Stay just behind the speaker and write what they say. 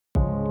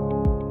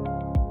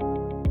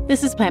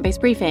This is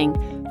Plant-Based Briefing,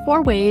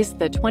 4 ways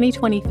the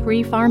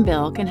 2023 Farm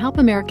Bill can help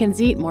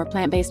Americans eat more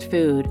plant-based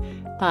food,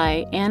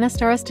 by Anna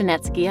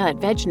Starostinetsky at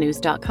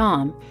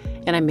vegnews.com.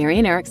 And I'm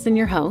Marian Erickson,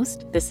 your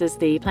host. This is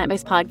the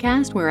Plant-Based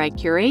Podcast where I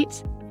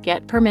curate,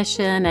 get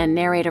permission, and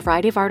narrate a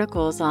variety of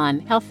articles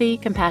on healthy,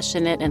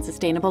 compassionate, and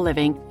sustainable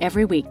living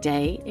every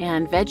weekday.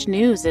 And Veg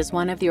News is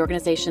one of the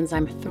organizations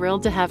I'm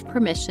thrilled to have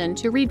permission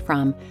to read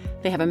from.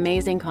 They have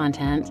amazing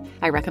content.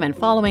 I recommend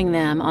following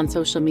them on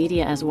social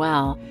media as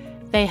well.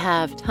 They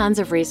have tons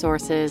of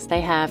resources.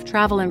 They have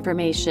travel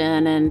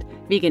information and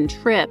vegan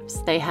trips.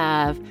 They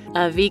have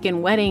a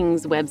vegan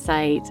weddings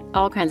website,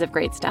 all kinds of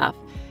great stuff.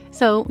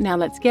 So now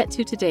let's get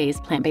to today's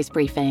Plant-Based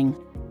Briefing.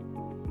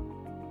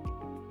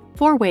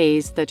 4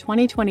 ways the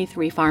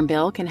 2023 Farm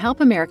Bill can help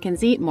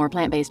Americans eat more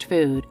plant-based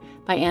food,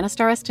 by Anna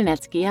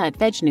Starostinetsky at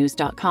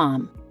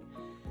vegnews.com.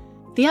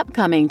 The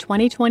upcoming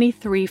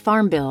 2023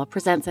 Farm Bill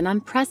presents an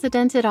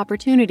unprecedented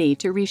opportunity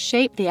to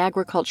reshape the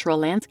agricultural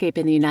landscape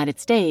in the United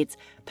States,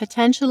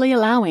 potentially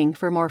allowing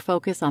for more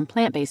focus on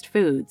plant-based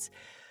foods.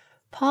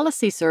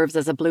 Policy serves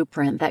as a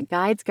blueprint that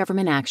guides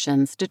government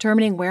actions,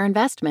 determining where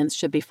investments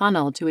should be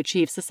funneled to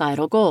achieve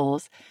societal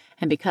goals.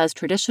 And because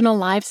traditional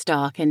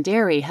livestock and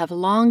dairy have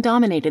long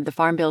dominated the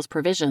Farm Bill's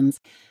provisions,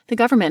 the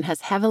government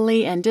has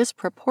heavily and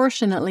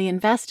disproportionately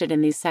invested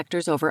in these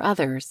sectors over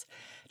others.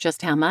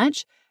 Just how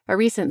much? A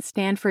recent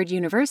Stanford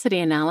University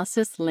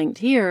analysis linked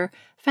here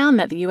found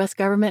that the U.S.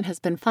 government has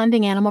been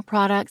funding animal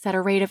products at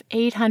a rate of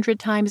 800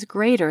 times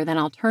greater than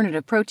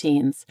alternative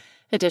proteins.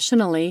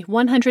 Additionally,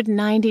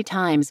 190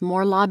 times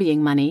more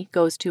lobbying money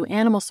goes to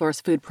animal source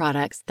food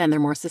products than their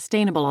more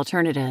sustainable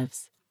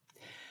alternatives.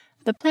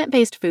 The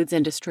plant-based foods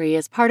industry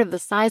is part of the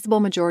sizable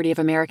majority of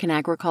American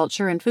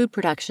agriculture and food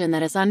production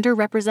that is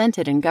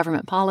underrepresented in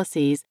government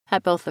policies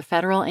at both the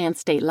federal and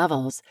state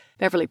levels.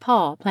 Beverly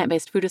Paul,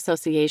 Plant-Based Food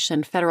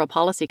Association federal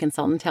policy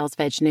consultant, tells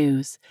Veg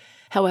News.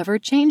 However,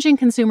 changing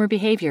consumer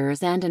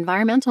behaviors and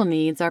environmental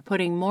needs are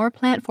putting more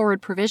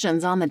plant-forward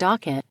provisions on the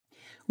docket,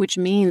 which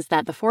means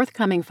that the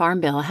forthcoming Farm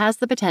Bill has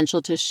the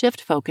potential to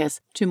shift focus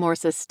to more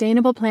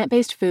sustainable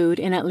plant-based food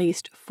in at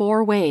least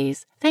 4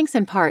 ways, thanks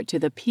in part to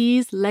the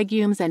Peas,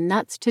 Legumes, and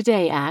Nuts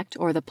Today Act,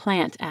 or the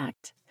PLANT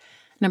Act.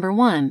 Number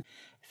 1.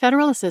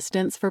 Federal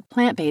assistance for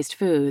plant-based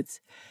foods.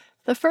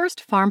 The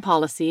first farm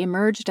policy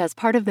emerged as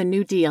part of the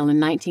New Deal in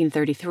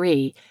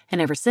 1933,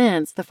 and ever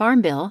since, the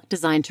Farm Bill,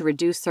 designed to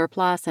reduce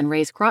surplus and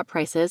raise crop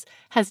prices,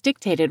 has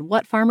dictated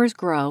what farmers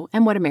grow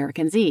and what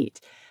Americans eat.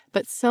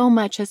 But so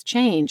much has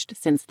changed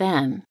since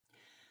then.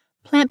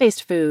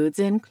 Plant-based foods,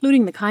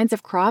 including the kinds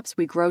of crops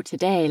we grow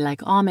today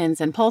like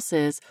almonds and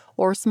pulses,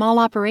 or small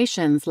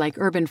operations like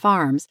urban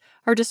farms,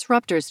 are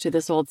disruptors to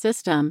this old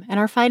system and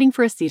are fighting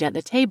for a seat at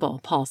the table,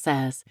 Paul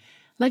says.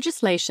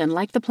 Legislation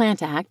like the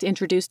PLANT Act,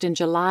 introduced in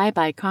July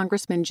by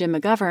Congressman Jim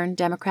McGovern,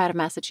 Democrat of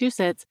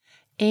Massachusetts,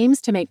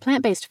 aims to make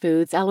plant-based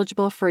foods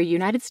eligible for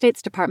United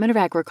States Department of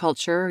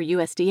Agriculture, or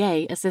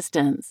USDA,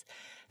 assistance.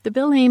 The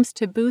bill aims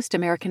to boost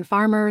American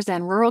farmers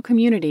and rural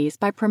communities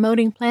by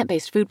promoting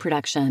plant-based food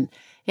production.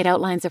 It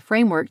outlines a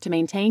framework to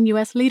maintain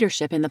U.S.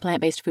 leadership in the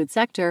plant-based food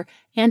sector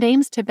and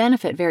aims to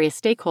benefit various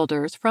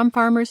stakeholders from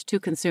farmers to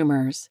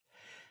consumers.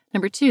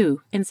 Number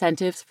 2,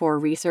 incentives for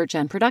research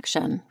and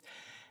production.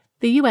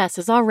 The U.S.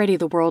 is already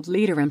the world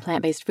leader in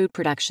plant-based food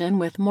production,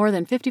 with more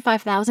than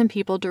 55,000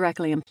 people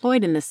directly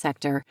employed in this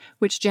sector,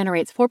 which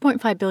generates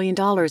 $4.5 billion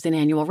in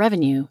annual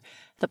revenue.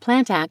 The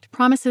PLANT Act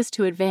promises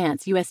to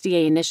advance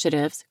USDA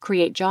initiatives,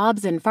 create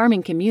jobs in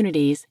farming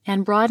communities,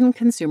 and broaden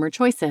consumer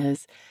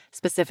choices.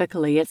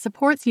 Specifically, it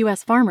supports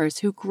U.S. farmers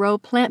who grow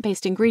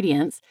plant-based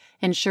ingredients,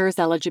 ensures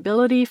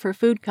eligibility for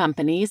food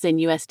companies in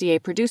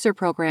USDA producer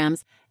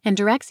programs, and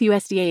directs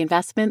USDA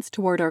investments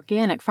toward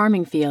organic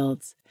farming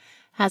fields.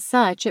 As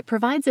such, it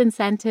provides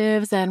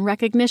incentives and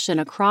recognition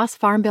across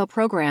Farm Bill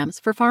programs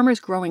for farmers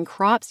growing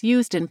crops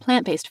used in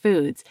plant-based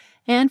foods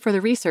and for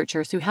the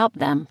researchers who help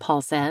them,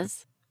 Paul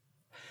says.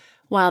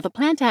 While the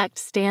PLANT Act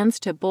stands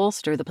to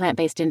bolster the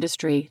plant-based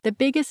industry, the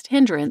biggest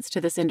hindrance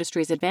to this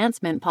industry's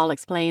advancement, Paul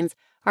explains,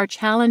 are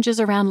challenges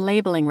around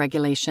labeling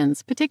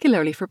regulations,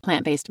 particularly for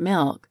plant-based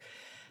milk.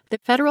 The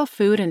Federal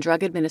Food and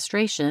Drug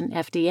Administration,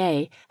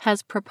 FDA,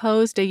 has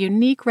proposed a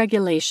unique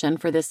regulation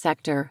for this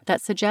sector that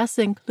suggests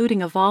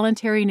including a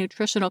voluntary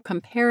nutritional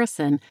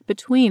comparison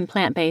between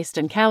plant-based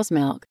and cow's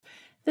milk.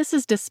 This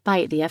is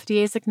despite the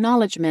FDA's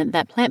acknowledgement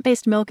that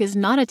plant-based milk is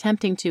not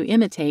attempting to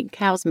imitate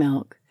cow's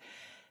milk.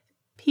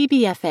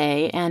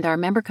 PBFA and our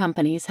member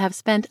companies have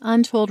spent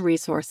untold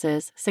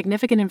resources,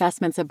 significant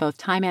investments of both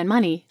time and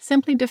money,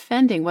 simply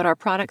defending what our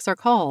products are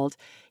called,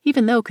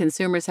 even though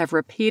consumers have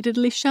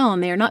repeatedly shown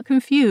they are not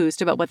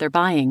confused about what they're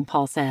buying,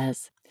 Paul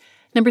says.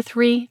 Number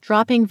 3,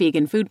 dropping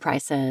vegan food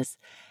prices.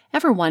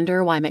 Ever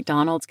wonder why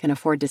McDonald's can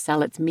afford to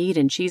sell its meat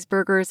and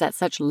cheeseburgers at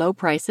such low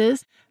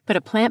prices, but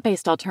a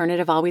plant-based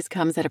alternative always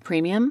comes at a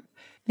premium?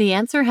 The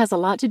answer has a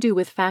lot to do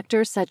with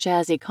factors such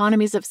as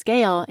economies of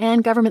scale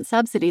and government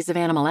subsidies of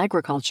animal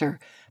agriculture,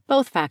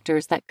 both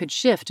factors that could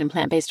shift in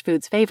plant-based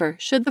foods' favor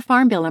should the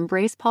Farm Bill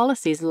embrace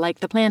policies like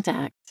the PLANT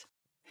Act.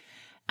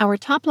 Our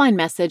top-line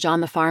message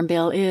on the Farm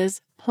Bill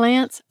is,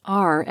 plants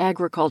are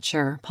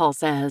agriculture, Paul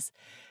says.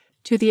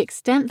 To the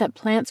extent that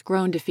plants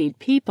grown to feed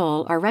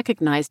people are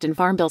recognized in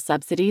Farm Bill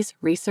subsidies,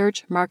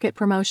 research, market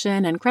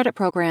promotion, and credit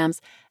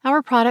programs,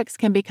 our products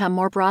can become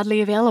more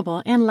broadly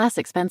available and less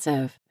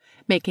expensive.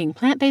 Making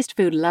plant-based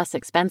food less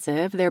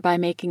expensive, thereby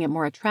making it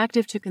more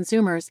attractive to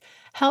consumers,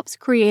 helps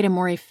create a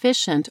more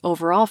efficient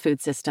overall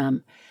food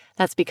system.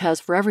 That's because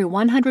for every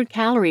 100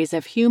 calories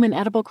of human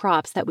edible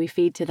crops that we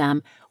feed to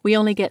them, we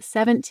only get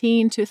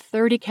 17 to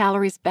 30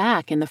 calories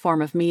back in the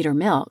form of meat or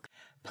milk.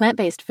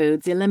 Plant-based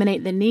foods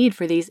eliminate the need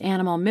for these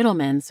animal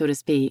middlemen, so to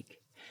speak.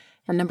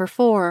 And number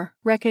 4,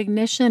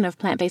 recognition of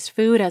plant-based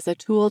food as a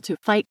tool to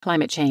fight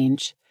climate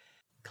change.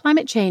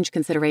 Climate change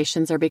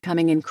considerations are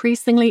becoming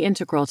increasingly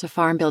integral to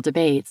Farm Bill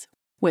debates,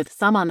 with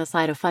some on the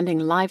side of funding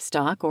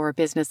livestock or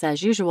business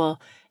as usual,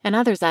 and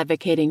others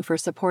advocating for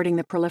supporting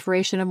the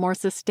proliferation of more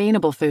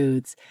sustainable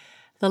foods.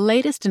 The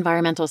latest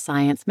environmental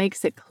science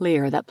makes it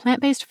clear that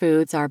plant-based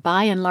foods are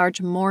by and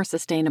large more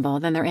sustainable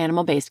than their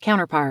animal-based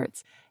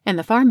counterparts, and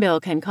the Farm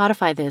Bill can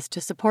codify this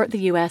to support the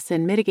U.S.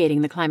 in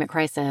mitigating the climate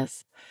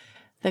crisis.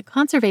 The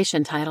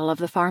conservation title of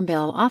the Farm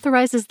Bill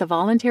authorizes the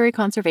voluntary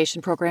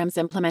conservation programs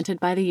implemented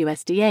by the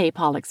USDA,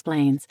 Paul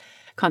explains.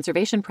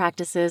 Conservation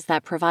practices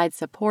that provide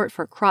support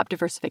for crop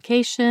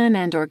diversification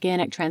and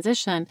organic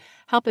transition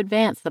help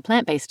advance the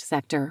plant-based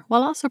sector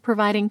while also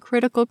providing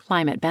critical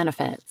climate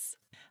benefits.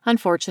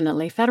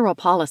 Unfortunately, federal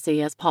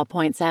policy, as Paul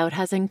points out,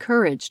 has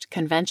encouraged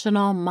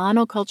conventional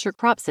monoculture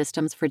crop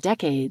systems for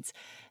decades.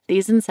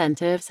 These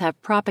incentives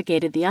have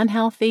propagated the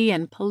unhealthy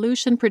and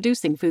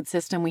pollution-producing food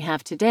system we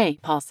have today,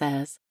 Paul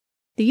says.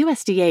 The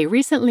USDA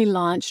recently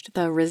launched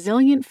the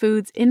Resilient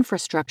Foods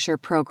Infrastructure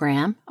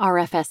Program,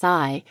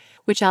 RFSI,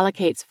 which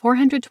allocates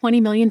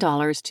 $420 million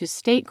to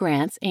state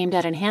grants aimed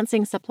at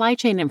enhancing supply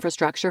chain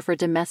infrastructure for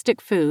domestic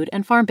food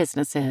and farm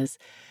businesses.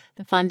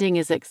 The funding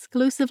is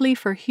exclusively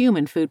for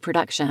human food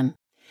production.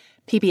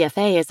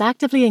 PBFA is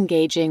actively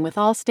engaging with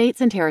all states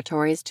and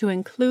territories to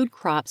include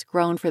crops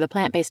grown for the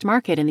plant-based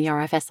market in the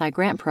RFSI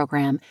grant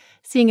program,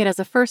 seeing it as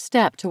a first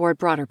step toward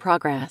broader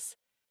progress.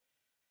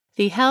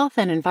 The health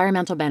and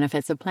environmental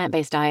benefits of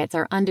plant-based diets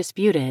are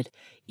undisputed.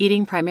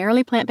 Eating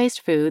primarily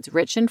plant-based foods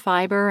rich in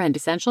fiber and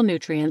essential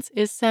nutrients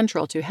is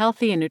central to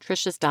healthy and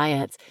nutritious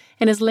diets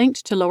and is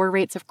linked to lower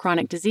rates of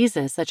chronic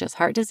diseases such as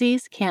heart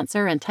disease,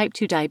 cancer, and type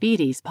 2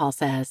 diabetes, Paul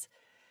says.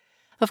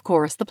 Of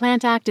course, the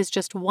Plant Act is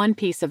just one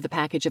piece of the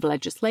package of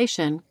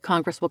legislation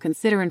Congress will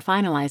consider in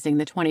finalizing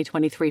the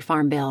 2023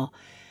 Farm Bill.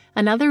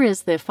 Another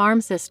is the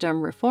Farm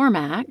System Reform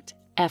Act,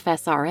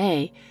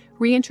 FSRA,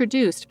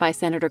 reintroduced by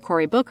Senator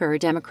Cory Booker,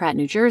 Democrat,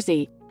 New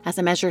Jersey, as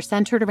a measure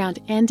centered around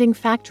ending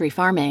factory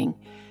farming.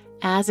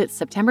 As its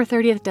September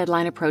 30th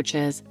deadline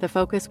approaches, the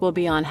focus will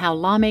be on how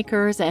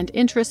lawmakers and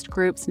interest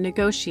groups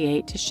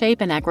negotiate to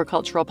shape an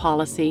agricultural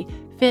policy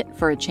fit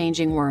for a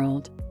changing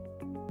world.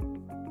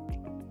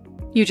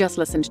 You just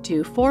listened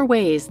to 4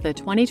 Ways the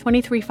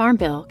 2023 Farm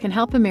Bill Can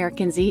Help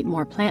Americans Eat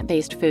More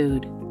Plant-Based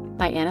Food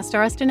by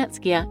Anastara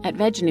Stanetskia at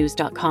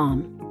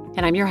VegNews.com.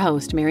 And I'm your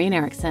host, Marian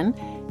Erickson.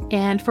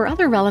 And for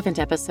other relevant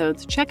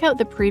episodes, check out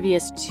the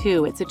previous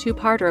 2. It's a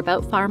 2-parter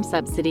about farm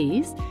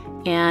subsidies.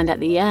 And at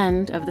the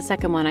end of the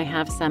second one, I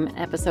have some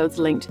episodes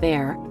linked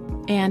there.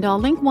 And I'll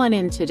link one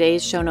in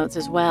today's show notes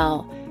as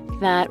well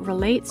that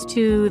relates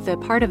to the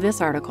part of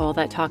this article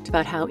that talked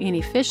about how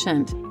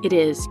inefficient it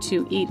is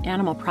to eat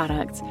animal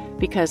products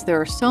because there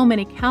are so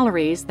many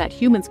calories that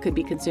humans could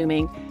be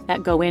consuming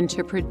that go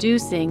into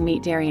producing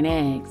meat, dairy, and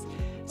eggs.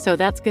 So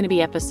that's going to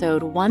be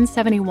episode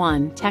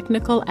 171,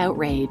 Technical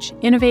Outrage,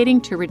 Innovating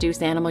to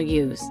Reduce Animal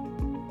Use.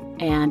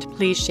 And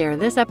please share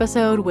this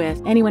episode with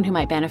anyone who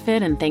might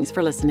benefit, and thanks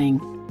for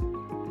listening.